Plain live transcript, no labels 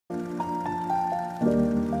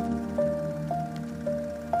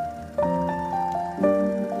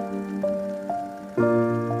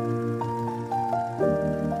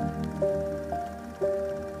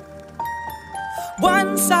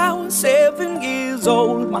years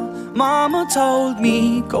old, my mama told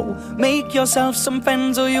me, go make yourself some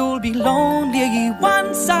friends or you'll be lonely.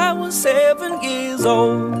 Once I was 7 years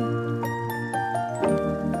old.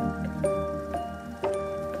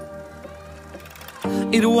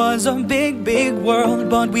 It was a big, big world,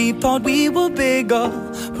 but we thought we were bigger,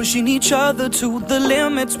 pushing each other to the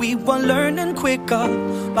limits. We were learning quicker.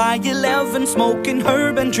 By 11, smoking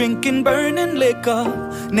herb and drinking burning liquor.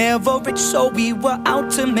 Never rich, so we were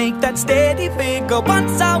out to make that steady figure.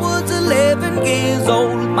 Once I was 11 years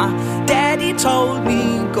old, my daddy told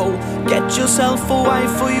me, go get yourself a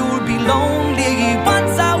wife or you'll be lonely.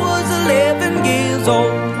 Once I was 11 years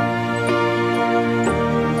old.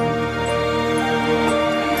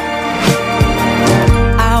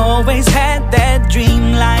 Always had that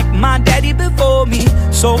dream like my daddy before me.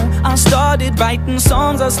 So I started writing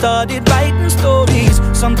songs, I started writing stories.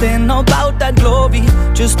 Something about that glory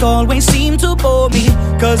just always seemed to bore me,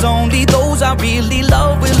 cause only those I really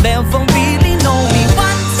love will ever really know me.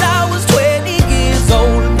 Once I was 20 years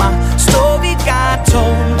old, my story got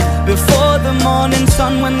told before the morning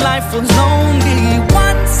sun when life was lonely.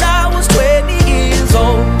 Once I was 20 years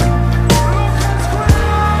old.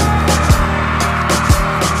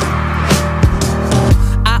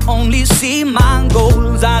 Only see my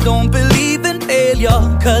goals, I don't believe in failure,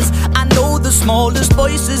 cause I know the smallest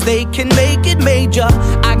voices, they can make it major.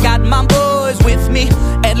 I got my boys with me,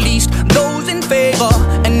 at least those in favor.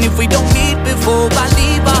 And if we don't meet before I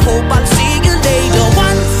leave, I hope I'll see you later.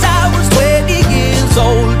 Once I was 20 years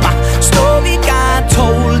old, my story got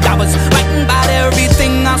told. I was writing about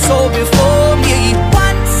everything I saw before me.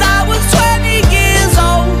 Once I was 20 years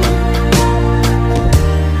old.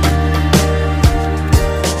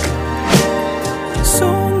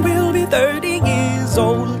 Soon we'll be 30 years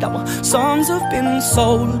old. Our songs have been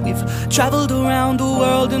sold. We've traveled around the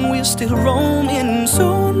world and we're still roaming.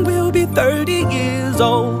 Soon we'll be 30 years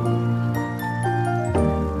old.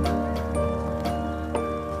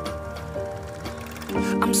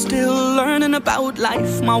 I'm still learning about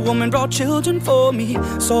life. My woman brought children for me,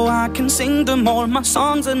 so I can sing them all my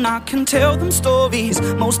songs and I can tell them stories.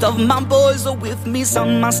 Most of my boys are with me,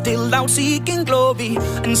 some are still out seeking glory,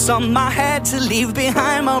 and some I had to leave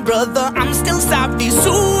behind. My brother, I'm still sorry.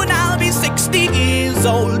 Soon I'll be 60 years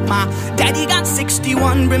old. My daddy got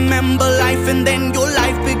 61. Remember life and then your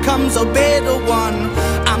life becomes a better one.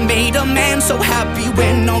 I made a man so happy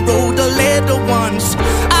when I wrote a letter once.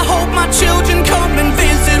 I hope my children come and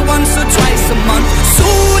visit once or twice a month.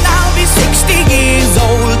 Soon I'll be 60 years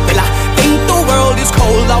old. Will I think the world is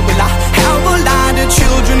cold, or will I have a lot of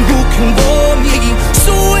children who can bore me?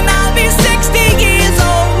 Soon I'll be 60 years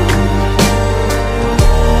old.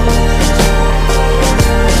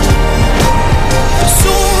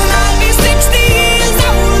 Soon I'll be 60 years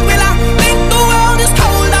old. Will I think the world is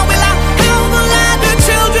cold, or will I have a lot of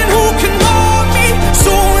children who can bore me?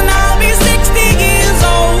 Soon I'll be 60 years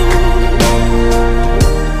old.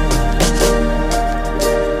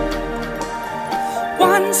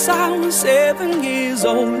 Once I was 7 years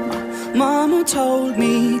old, my mama told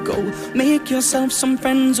me, go make yourself some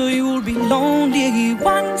friends or you'll be lonely.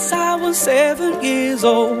 Once I was 7 years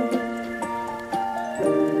old.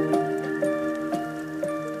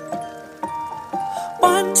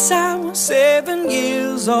 Once I was 7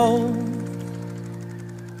 years old.